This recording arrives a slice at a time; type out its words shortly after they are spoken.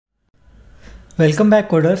Welcome back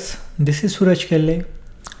coders, this is Suraj Kelhe.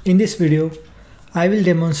 In this video, I will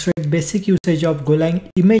demonstrate basic usage of Golang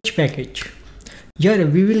image package. Here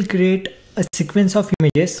we will create a sequence of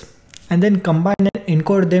images and then combine and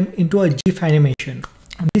encode them into a GIF animation.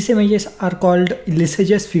 These images are called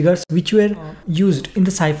Lissajous figures which were used in the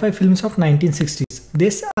sci-fi films of 1960s.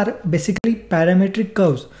 These are basically parametric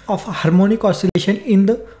curves of harmonic oscillation in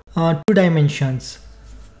the two dimensions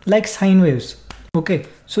like sine waves. Okay,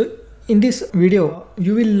 so in this video,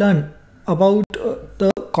 you will learn about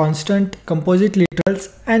the constant, composite literals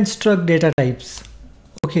and struct data types.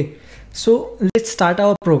 Okay, so let's start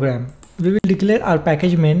our program. We will declare our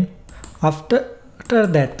package main. After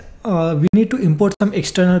that, we need to import some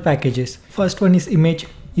external packages. First one is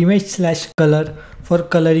image/color for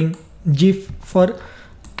coloring, GIF for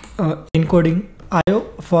encoding, IO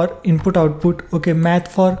for input output. Okay,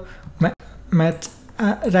 math for math,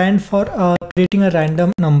 rand for creating a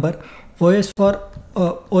random number, OS for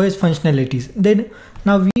OS functionalities. Then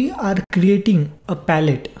now we are creating a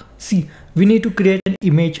palette. See, we need to create an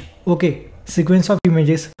image. Okay, sequence of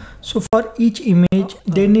images. So for each image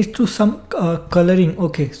there needs to some coloring.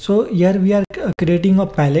 Okay, so here we are creating a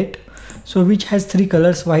palette, so which has three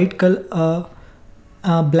colors: white color,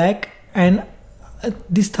 black, and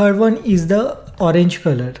this third one is the orange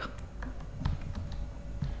color.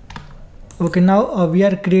 Okay, now we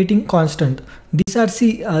are creating constant. These are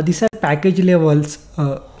package levels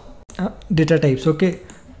data types. Okay,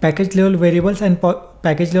 package level variables and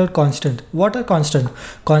package level constant. What are constant?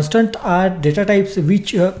 Constant are data types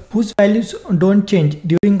which whose values don't change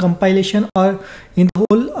during compilation or in the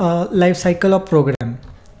whole life cycle of program.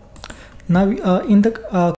 Now in the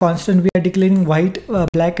constant we are declaring white,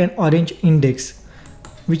 black and orange index,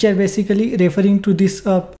 which are basically referring to this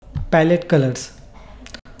palette colors.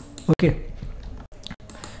 Okay,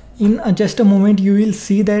 in just a moment you will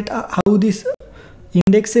see that how these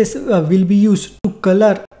indexes will be used to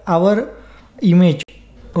color our image.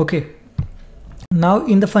 Okay, now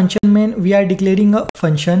in the function main we are declaring a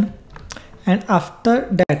function, and after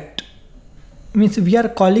that means we are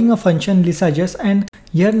calling a function Lissajous, and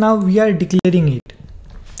here now we are declaring it.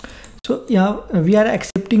 So yeah, we are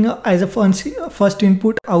accepting as a first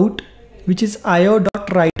input out, which is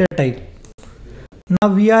io.writer type.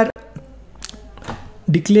 Now we are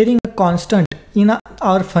declaring a constant in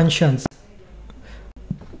our functions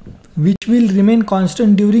which will remain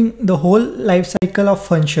constant during the whole life cycle of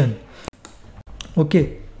function.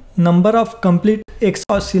 Okay, number of complete X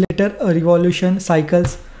oscillator revolution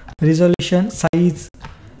cycles, resolution, size.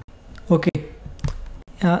 Okay,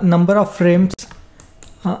 number of frames,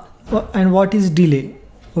 and what is delay.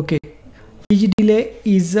 Okay, each delay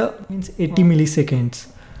is means 80 milliseconds.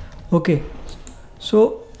 Okay,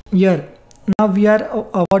 so here now we are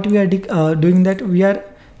what we are doing that we are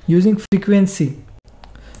using frequency.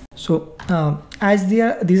 So as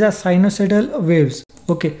these are sinusoidal waves.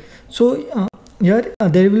 Okay, so here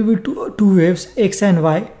there will be two waves, X and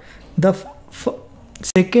Y. The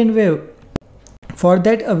second wave, for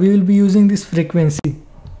that we will be using this frequency.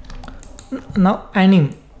 Now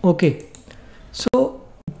anim. Okay, so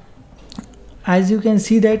as you can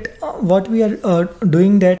see that what we are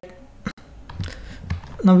doing that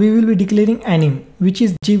now we will be declaring anim, which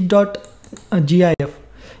is gif.gif.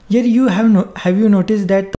 Here you have you noticed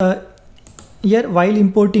that here while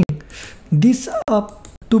importing these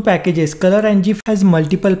two packages, color and GIF, has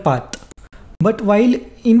multiple paths, but while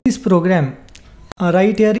in this program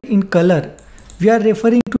right here in color we are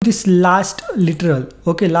referring to this last literal,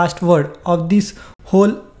 okay, last word of this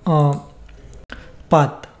whole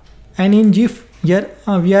path, and in GIF here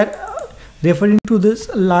we are referring to this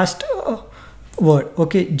last word,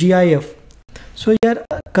 okay, GIF. So here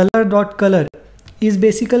color.color is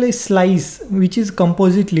basically slice, which is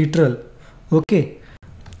composite literal. Okay,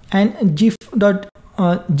 and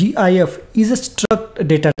gif.gif is a struct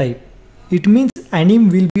data type. It means anim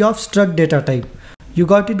will be of struct data type. You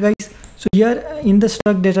got it, guys? So here in the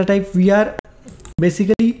struct data type we are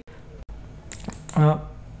basically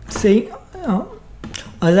saying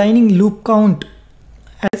assigning loop count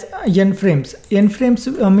as n frames. N frames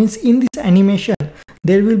means in this animation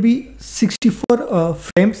there will be 64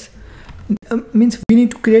 frames. Means we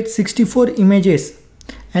need to create 64 images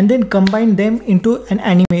and then combine them into an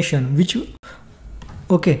animation, which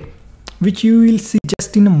which you will see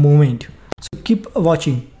just in a moment. So keep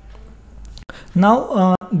watching.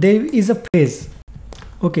 Now there is a phase.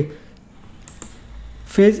 Okay,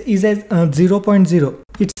 phase is as 0.0.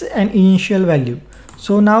 It's an initial value.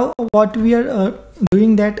 So now what we are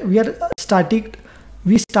doing that we are starting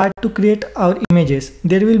we start to create our images,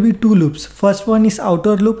 there will be two loops. First one is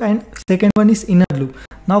outer loop and second one is inner loop.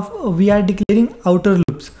 Now we are declaring outer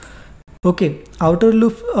loops. Okay, outer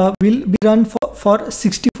loop will be run for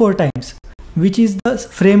 64 times, which is the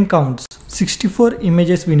frame counts. 64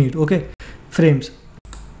 images we need. Okay, frames.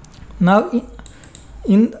 Now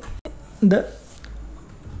in the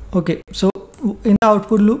so in the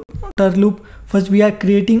output loop, outer loop, first we are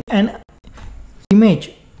creating an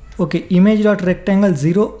image. Okay, image dot rectangle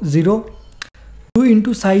 0 0 2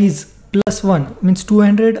 into size plus 1 means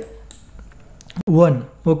 201.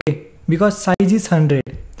 Okay, because size is 100.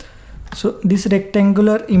 So this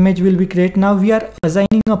rectangular image will be created. Now we are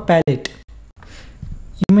assigning a palette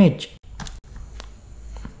image.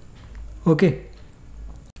 Okay,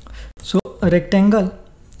 so a rectangle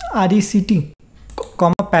rect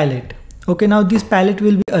comma palette. Okay, now this palette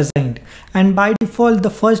will be assigned, and by default the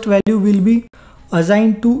first value will be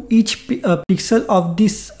assigned to each pixel of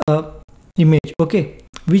this image. Okay,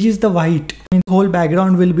 which is the white, means whole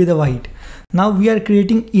background will be the white. Now we are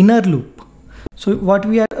creating inner loop. So what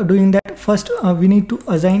we are doing that first we need to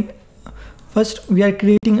assign, first we are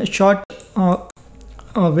creating a short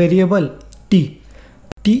variable t.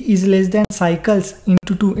 T is less than cycles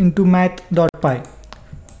into 2 into math.py.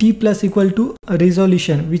 T plus equal to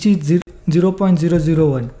resolution, which is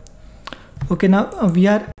 0.001. Okay, now we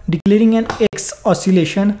are declaring an x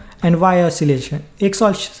oscillation and y oscillation. X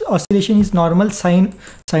oscillation is normal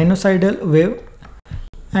sinusoidal wave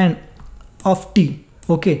and of t.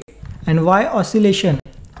 Okay, and y oscillation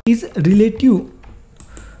is relative,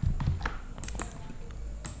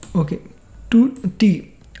 okay, to t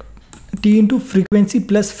into frequency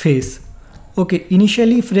plus phase. Okay,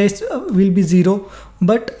 initially phase will be 0,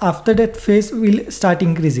 but after that phase will start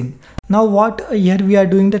increasing. Now what here we are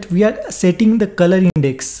doing, that we are setting the color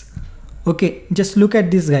index. Okay, just look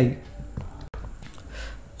at this guy.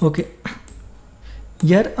 Okay,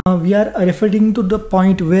 here we are referring to the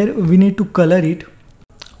point where we need to color it.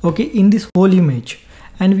 Okay, in this whole image,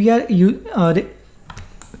 and we are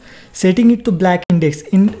setting it to black index.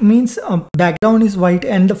 In means background is white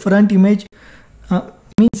and the front image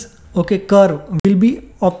means okay curve will be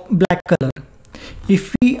of black color.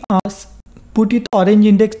 If we put it orange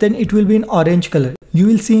index, then it will be in orange color. You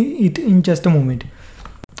will see it in just a moment.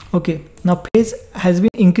 Okay, now phase has been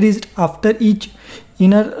increased after each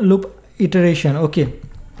inner loop iteration. Okay,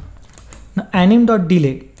 now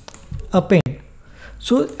anim.delay append.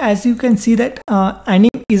 So as you can see that anim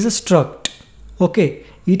is a struct. Okay,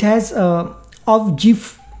 it has of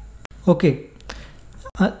gif. Okay,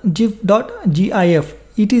 gif.gif.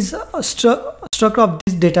 It is a struct of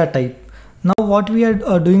this data type. Now what we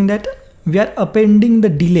are doing, that we are appending the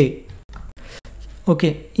delay.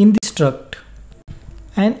 Okay, in the struct,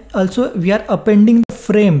 and also we are appending the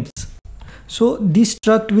frames. So this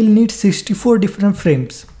struct will need 64 different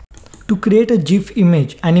frames to create a gif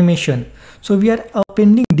image animation. So we are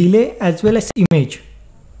appending delay as well as image.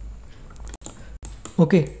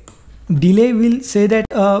 Okay, delay will say that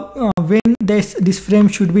when this frame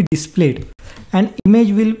should be displayed, and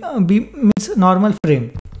image will be means normal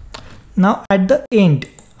frame. Now at the end,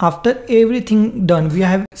 after everything done, we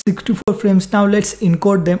have 64 frames. Now let's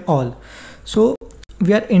encode them all. So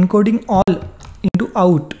we are encoding all into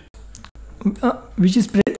out, which is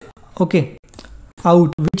okay,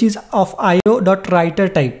 out, which is of io.writer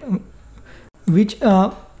type, which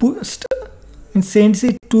sends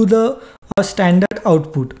it to the standard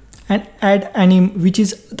output, and add anim, which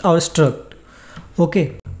is our struct.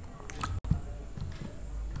 Okay,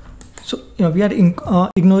 so we are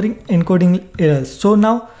ignoring encoding errors. So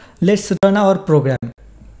now let's run our program.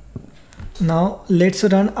 Now let's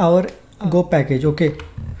run our Go package. Okay,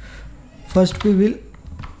 first we will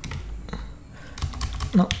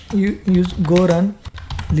now use go run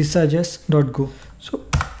Lissajous.go. So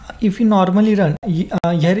if you normally run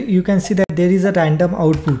here, you can see that there is a random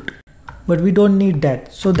output, but we don't need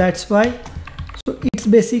that. So that's why, so it's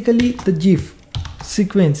basically the GIF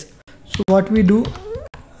sequence. So what we do,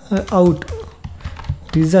 out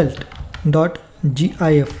result.gif,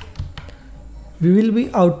 we will be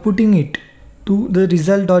outputting it to the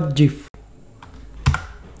result.gif.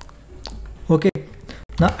 Okay,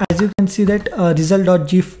 now as you can see that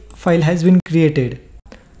result.gif file has been created.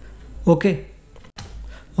 Okay,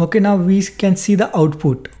 now we can see the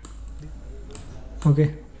output.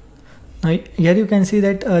 Okay, now here you can see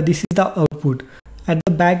that this is the output. At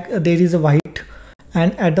the back there is a white,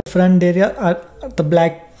 and at the front there are the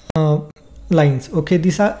black lines. Okay,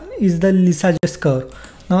 this is the Lissajous curve.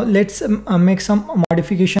 Now let's make some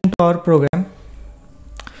modification to our program.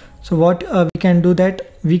 So what we can do,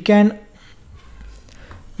 that we can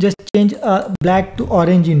just change black to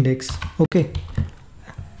orange index. Okay,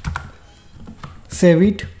 save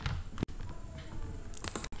it.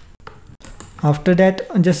 After that,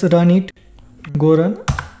 just run it. Go run.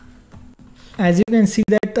 As you can see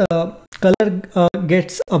that color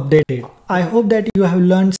gets updated. I hope that you have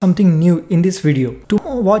learned something new in this video. To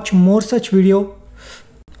watch more such video,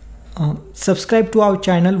 subscribe to our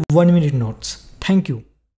channel 1 Minute Notes. Thank you.